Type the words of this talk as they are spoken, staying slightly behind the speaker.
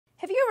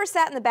ever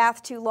sat in the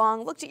bath too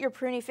long, looked at your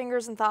pruny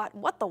fingers and thought,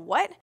 what the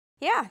what?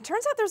 Yeah,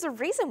 turns out there's a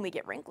reason we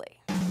get wrinkly.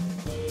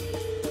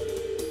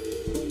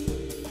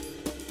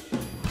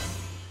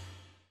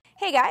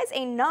 Hey guys,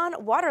 a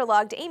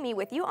non-waterlogged Amy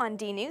with you on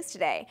D News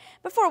today.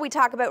 Before we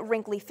talk about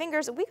wrinkly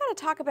fingers, we gotta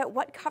talk about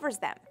what covers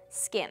them: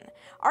 skin.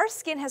 Our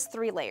skin has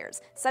 3 layers: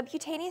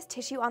 subcutaneous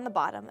tissue on the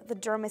bottom, the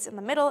dermis in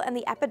the middle, and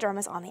the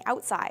epidermis on the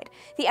outside.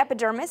 The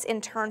epidermis in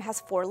turn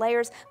has 4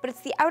 layers, but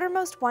it's the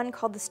outermost one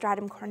called the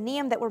stratum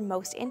corneum that we're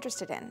most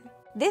interested in.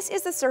 This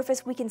is the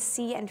surface we can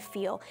see and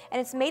feel,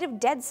 and it's made of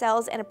dead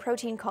cells and a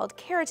protein called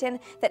keratin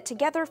that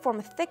together form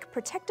a thick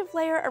protective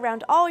layer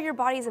around all your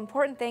body's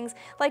important things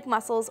like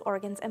muscles,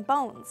 organs, and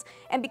bones.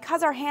 And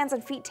because our hands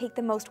and feet take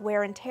the most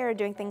wear and tear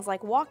doing things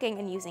like walking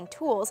and using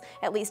tools,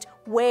 at least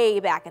way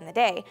back in the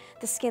day,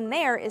 the skin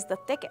there is the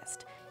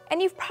thickest.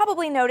 And you've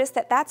probably noticed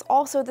that that's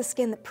also the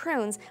skin that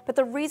prunes, but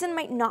the reason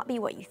might not be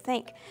what you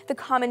think. The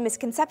common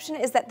misconception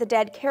is that the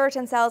dead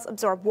keratin cells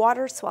absorb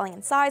water, swelling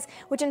in size,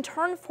 which in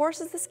turn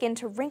forces the skin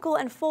to wrinkle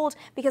and fold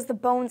because the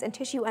bones and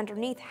tissue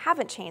underneath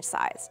haven't changed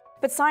size.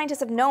 But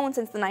scientists have known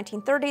since the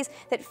 1930s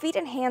that feet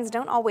and hands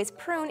don't always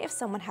prune if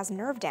someone has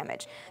nerve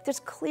damage. There's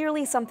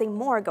clearly something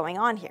more going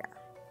on here.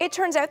 It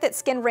turns out that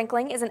skin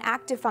wrinkling is an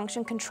active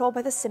function controlled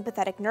by the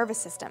sympathetic nervous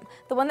system,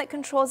 the one that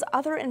controls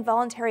other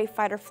involuntary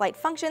fight or flight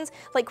functions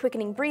like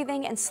quickening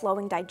breathing and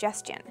slowing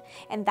digestion.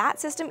 And that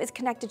system is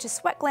connected to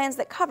sweat glands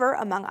that cover,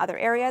 among other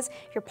areas,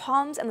 your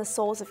palms and the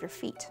soles of your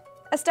feet.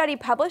 A study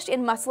published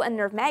in Muscle and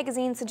Nerve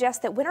magazine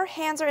suggests that when our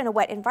hands are in a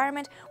wet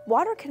environment,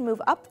 water can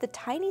move up the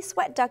tiny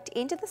sweat duct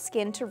into the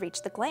skin to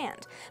reach the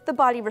gland. The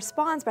body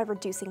responds by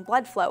reducing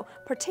blood flow,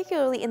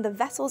 particularly in the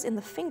vessels in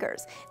the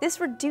fingers. This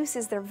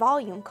reduces their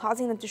volume,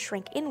 causing them to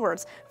shrink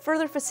inwards,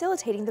 further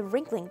facilitating the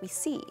wrinkling we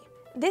see.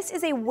 This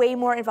is a way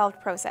more involved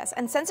process,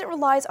 and since it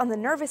relies on the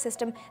nervous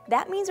system,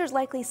 that means there's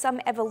likely some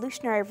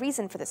evolutionary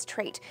reason for this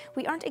trait.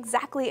 We aren't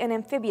exactly an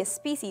amphibious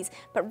species,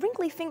 but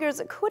wrinkly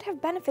fingers could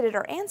have benefited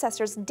our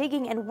ancestors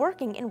digging and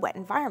working in wet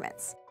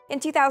environments. In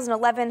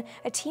 2011,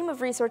 a team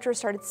of researchers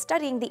started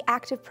studying the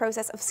active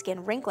process of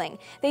skin wrinkling.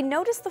 They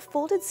noticed the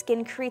folded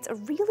skin creates a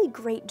really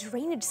great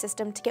drainage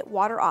system to get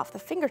water off the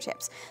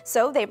fingertips,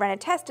 so they ran a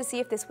test to see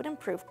if this would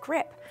improve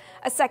grip.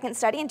 A second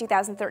study in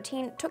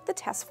 2013 took the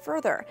test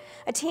further.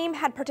 A team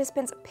had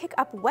participants pick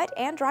up wet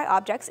and dry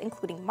objects,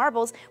 including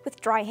marbles,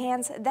 with dry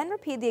hands, then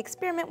repeat the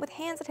experiment with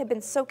hands that had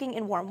been soaking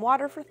in warm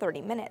water for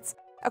 30 minutes.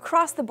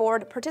 Across the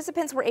board,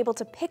 participants were able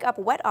to pick up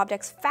wet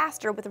objects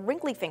faster with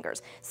wrinkly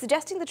fingers,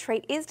 suggesting the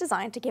trait is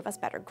designed to give us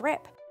better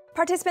grip.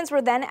 Participants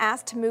were then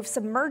asked to move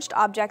submerged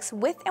objects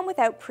with and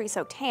without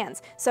pre-soaked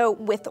hands, so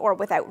with or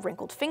without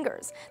wrinkled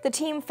fingers. The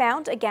team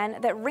found, again,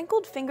 that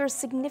wrinkled fingers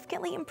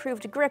significantly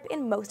improved grip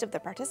in most of the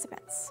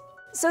participants.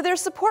 So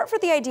there's support for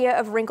the idea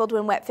of wrinkled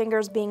when wet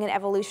fingers being an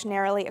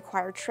evolutionarily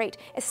acquired trait,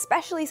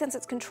 especially since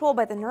it's controlled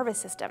by the nervous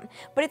system.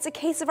 But it's a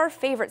case of our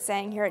favorite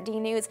saying here at D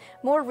News: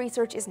 more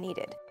research is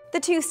needed. The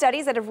 2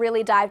 studies that have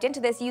really dived into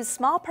this use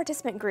small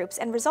participant groups,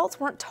 and results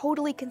weren't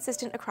totally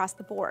consistent across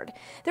the board.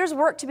 There's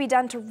work to be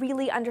done to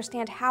really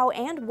understand how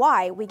and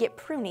why we get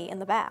pruny in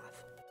the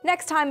bath.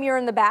 Next time you're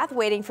in the bath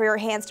waiting for your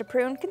hands to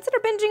prune, consider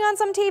binging on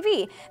some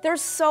TV. There's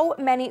so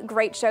many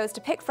great shows to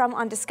pick from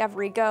on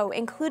Discovery Go,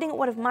 including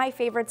one of my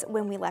favorites,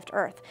 When We Left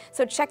Earth.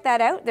 So check that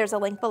out, there's a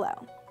link below.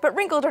 But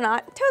wrinkled or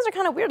not, toes are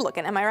kind of weird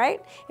looking, am I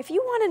right? If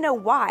you want to know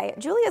why,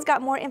 Julia's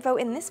got more info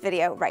in this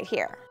video right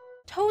here.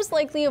 Toes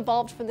likely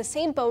evolved from the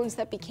same bones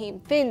that became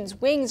fins,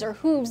 wings, or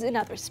hooves in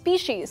other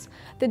species.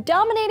 The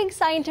dominating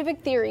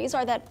scientific theories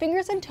are that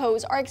fingers and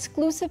toes are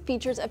exclusive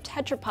features of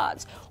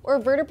tetrapods, or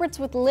vertebrates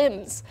with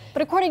limbs.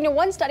 But according to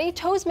one study,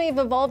 toes may have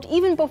evolved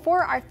even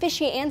before our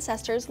fishy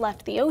ancestors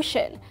left the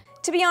ocean.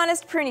 To be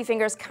honest, pruny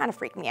fingers kind of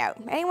freak me out.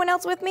 Anyone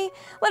else with me?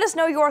 Let us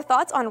know your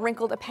thoughts on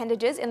wrinkled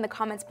appendages in the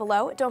comments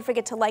below. Don't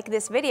forget to like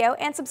this video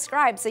and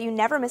subscribe so you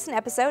never miss an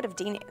episode of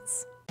D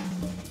News.